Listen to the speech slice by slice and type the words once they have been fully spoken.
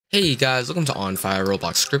Hey guys, welcome to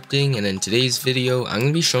OnFireRobloxScripting, and in today's video I'm going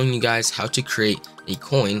to be showing you guys how to create a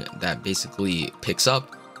coin that basically picks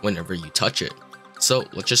up whenever you touch it. So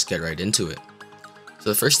let's just get right into it. So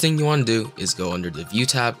the first thing you want to do is go under the View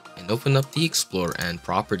tab and open up the Explorer and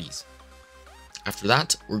Properties. After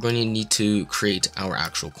that, we're going to need to create our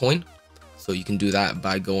actual coin. So you can do that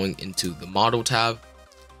by going into the Model tab,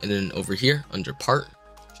 and then over here under Part,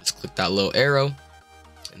 just click that little arrow.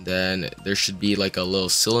 And then there should be like a little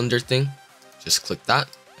cylinder thing. Just click that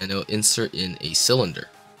and it'll insert in a cylinder.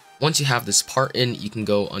 Once you have this part in, you can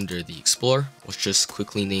go under the Explorer. Let's just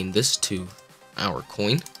quickly name this to our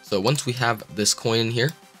coin. So once we have this coin in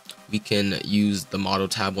here, we can use the Model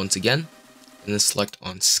tab once again and then select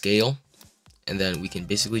on Scale. And then we can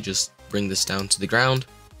basically just bring this down to the ground.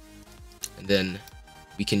 And then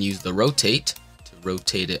we can use the Rotate to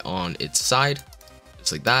rotate it on its side,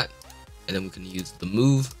 just like that. And then we can use the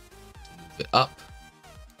move to move it up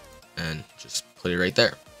and just put it right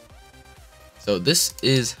there. So this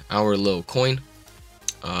is our little coin.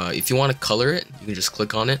 If you want to color it, you can just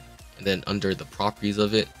click on it, and then under the properties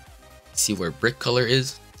of it, see where brick color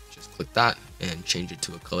is, just click that and change it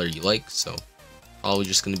to a color you like. So probably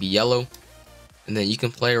just going to be yellow. And then you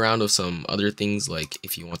can play around with some other things, like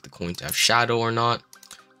if you want the coin to have shadow or not,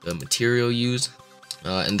 the material used.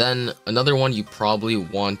 And then another one you probably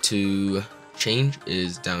want to change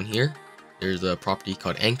is down here. There's a property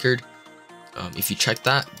called Anchored. If you check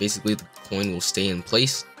that, basically the coin will stay in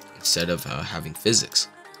place instead of having physics.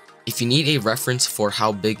 If you need a reference for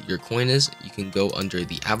how big your coin is, you can go under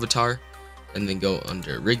the avatar and then go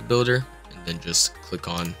under Rig Builder and then just click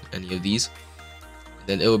on any of these. And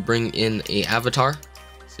then it will bring in a avatar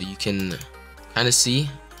so you can kind of see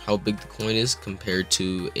how big the coin is compared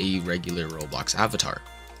to a regular Roblox avatar.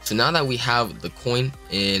 So now that we have the coin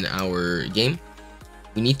in our game,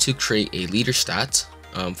 we need to create a leader stat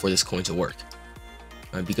for this coin to work.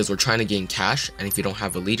 Because we're trying to gain cash, and if you don't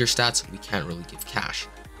have a leader stats, we can't really give cash.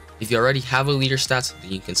 If you already have a leader stats,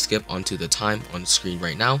 then you can skip onto the time on the screen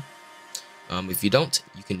right now. If you don't,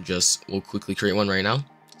 you can we'll quickly create one right now.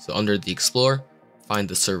 So under the Explorer, find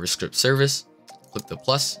the server script service, click the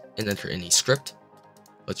plus, and enter any script.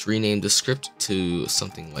 Let's rename the script to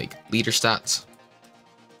something like leader stats.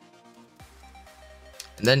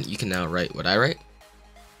 And then you can now write what I write.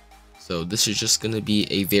 So this is just going to be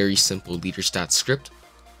a very simple leader stats script.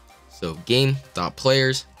 So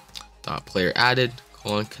game.players.player added,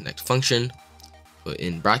 connect function, put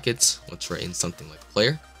in brackets. Let's write in something like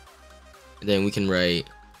player. And then we can write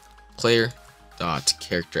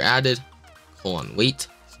player.character added, wait.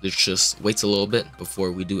 So this just waits a little bit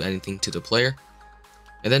before we do anything to the player.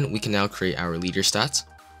 And then we can now create our leader stats.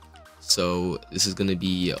 So this is going to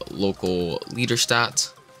be local leader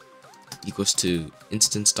stats equals to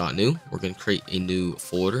instance.new. We're going to create a new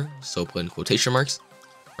folder. So put in quotation marks,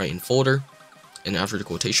 write in folder. And after the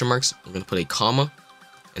quotation marks, we're going to put a comma.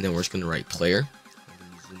 And then we're just going to write player. I'm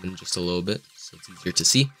going to zoom in just a little bit so it's easier to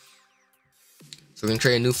see. So we're going to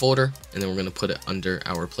create a new folder, and then we're going to put it under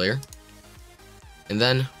our player. And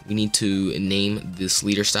then we need to name this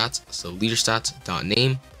leader stats. So leader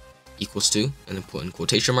stats.name equals to, and then put in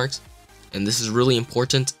quotation marks. And this is really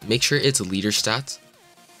important. Make sure it's leader stats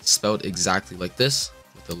spelled exactly like this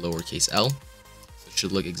with a lowercase l. So it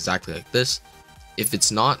should look exactly like this. If it's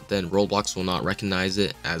not, then Roblox will not recognize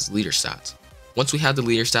it as leader stats. Once we have the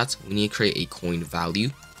leader stats, we need to create a coin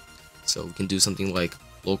value. So we can do something like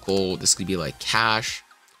local. This could be like cash,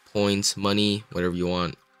 points, money, whatever you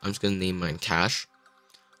want. I'm just going to name mine cash.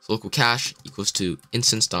 So local cash equals to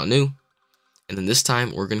instance.new, and then this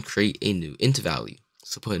time we're going to create a new int value.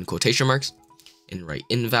 So put in quotation marks and write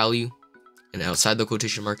int value, and outside the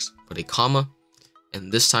quotation marks put a comma,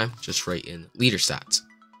 and this time just write in leader stats.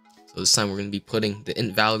 So this time we're going to be putting the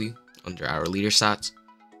int value under our leader stats.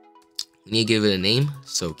 We need to give it a name,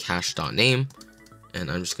 so cash.name, and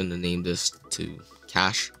I'm just going to name this to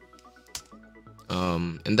cash.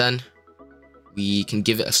 And then we can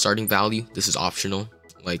give it a starting value. This is optional.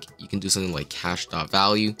 Like you can do something like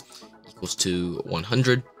cash.value equals to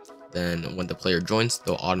 100. Then when the player joins,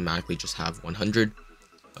 they'll automatically just have 100.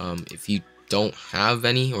 If you don't have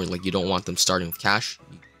any, or like you don't want them starting with cash,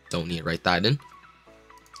 you don't need to write that in.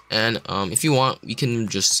 And if you want, we can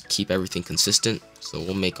just keep everything consistent. So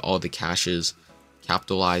we'll make all the caches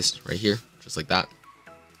capitalized right here, just like that.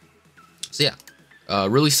 So yeah,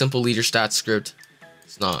 really simple leader stats script.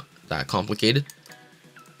 It's not that complicated.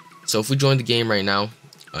 So if we join the game right now,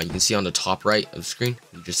 you can see on the top right of the screen,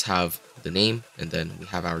 we just have the name, and then we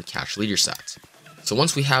have our cash leader stats. So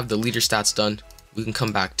once we have the leader stats done, we can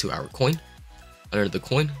come back to our coin. Under the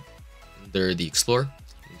coin, under the Explorer,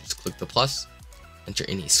 we just click the plus, enter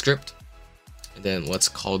in a script, and then let's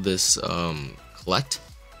call this collect,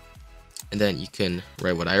 and then you can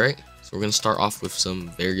write what I write. So we're going to start off with some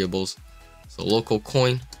variables. So local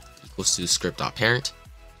coin equals to script.parent.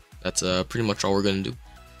 That's pretty much all we're going to do.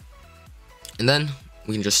 And then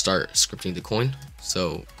we can just start scripting the coin.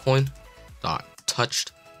 So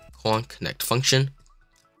coin.touched connect function,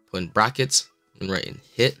 put in brackets and write in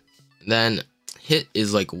hit. And then hit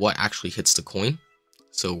is like what actually hits the coin.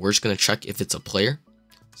 So we're just going to check if it's a player.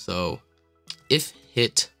 So if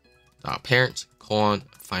hit.parent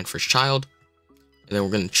find first child, and then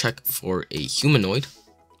we're going to check for a humanoid.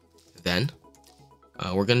 Then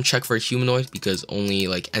we're going to check for a humanoid because only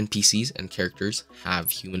like NPCs and characters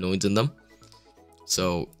have humanoids in them.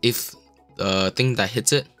 So if the thing that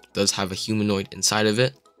hits it does have a humanoid inside of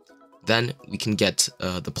it, then we can get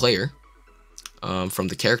the player from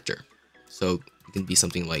the character. So it can be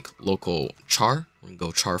something like local char. We're going to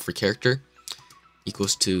go char for character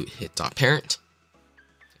equals to hit.parent.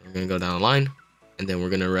 We're going to go down the line, and then we're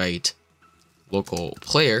going to write local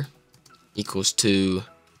player equals to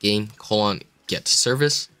game : get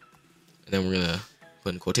service, and then we're going to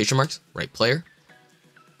put in quotation marks, write player,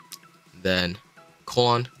 then :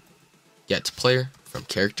 get player from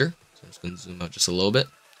character. So I'm just going to zoom out just a little bit,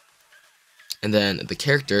 and then the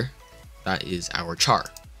character, that is our char.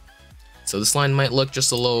 So this line might look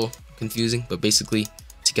just a little confusing, but basically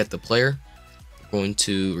to get the player, we're going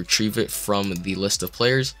to retrieve it from the list of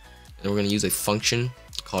players, and we're going to use a function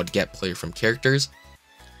called get player from characters,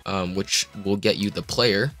 which will get you the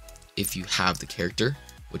player if you have the character,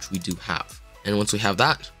 which we do have. And once we have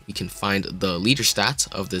that, we can find the leader stats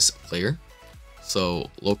of this player. So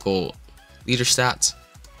local leader stats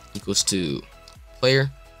equals to player :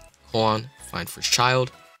 find first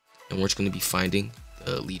child, and we're just going to be finding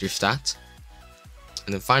the leader stats.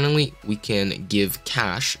 And then finally, we can give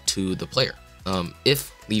cash to the player.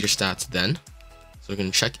 If leader stats, then so we're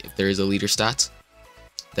going to check if there is a leader stats,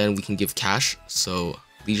 then we can give cash. So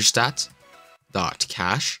leader stats dot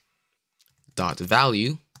cash dot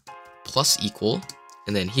value plus equal,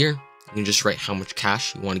 and then here you can just write how much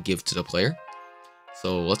cash you want to give to the player.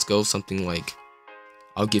 So let's go something like,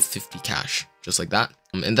 I'll give 50 cash, just like that.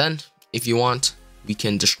 And then if you want, we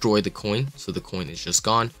can destroy the coin, so the coin is just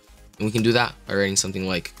gone, and we can do that by writing something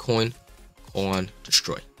like coin :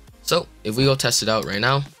 destroy. So if we go test it out right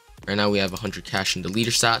now we have 100 cash in the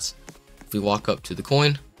leader stats. If we walk up to the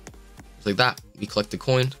coin, just like that, we collect the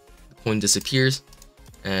coin disappears,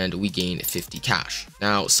 and we gain 50 cash.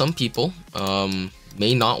 Now some people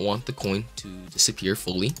may not want the coin to disappear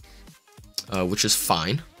fully, which is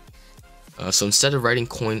fine. So instead of writing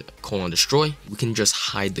coin : destroy, we can just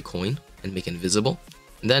hide the coin and make it invisible.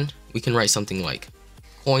 And then we can write something like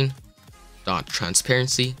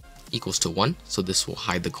coin.transparency equals to 1. So this will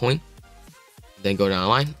hide the coin. Then go down the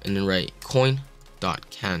line and then write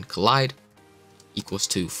coin.CanCollide equals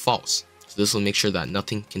to false. So this will make sure that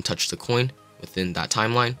nothing can touch the coin within that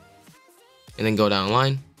timeline. And then go down the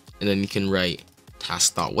line, and then you can write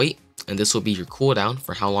task.wait, and this will be your cooldown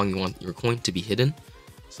for how long you want your coin to be hidden.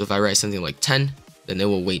 So if I write something like 10, then it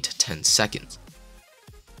will wait 10 seconds.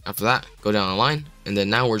 After that, go down the line, and then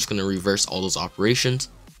now we're just going to reverse all those operations.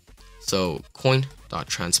 So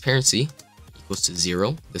coin.transparency equals to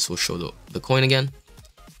 0. This will show the coin again.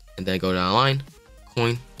 And then go down the line,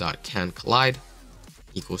 coin.CanCollide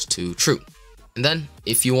equals to true. And then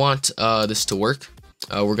if you want this to work,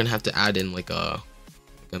 we're going to have to add in like a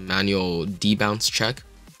manual debounce check.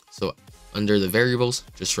 So under the variables,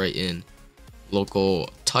 just write in local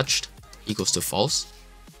touched equals to false.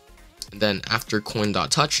 And then after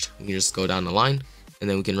coin.touched, we can just go down the line, and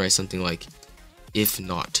then we can write something like if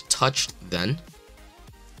not touched, then.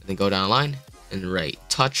 And then go down the line and write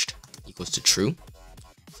touched equals to true.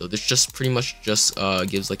 So this just pretty much just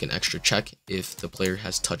gives like an extra check if the player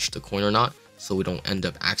has touched the coin or not, so we don't end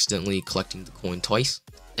up accidentally collecting the coin twice.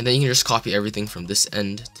 And then you can just copy everything from this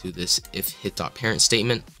end to this if hit.parent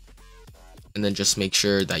statement, and then just make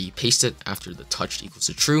sure that you paste it after the touched equals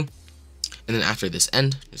to true. And then after this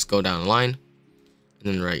end, just go down the line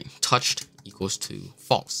and then write touched equals to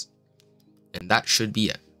false. And that should be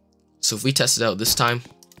it. So if we test it out this time,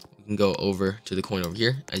 we can go over to the coin over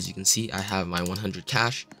here. As you can see, I have my 100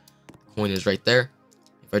 cash. The coin is right there.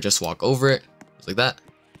 If I just walk over it, just like that,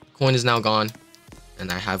 the coin is now gone,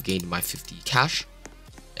 and I have gained my 50 cash.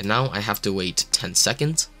 And now I have to wait 10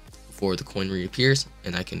 seconds before the coin reappears,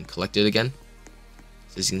 and I can collect it again.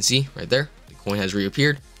 So as you can see right there, the coin has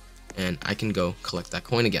reappeared, and I can go collect that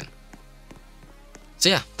coin again. So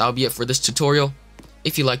yeah, that'll be it for this tutorial.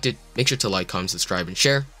 If you liked it, make sure to like, comment, subscribe, and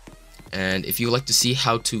share. And if you would like to see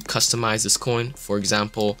how to customize this coin, for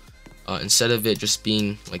example, instead of it just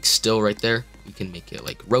being like still right there, you can make it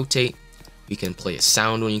like rotate. You can play a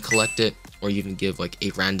sound when you collect it, or even give like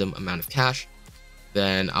a random amount of cash.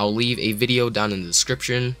 Then I'll leave a video down in the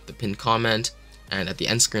description, the pinned comment, and at the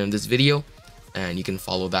end screen of this video, and you can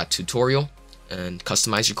follow that tutorial and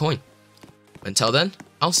customize your coin. Until then,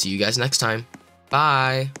 I'll see you guys next time.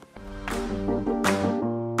 Bye!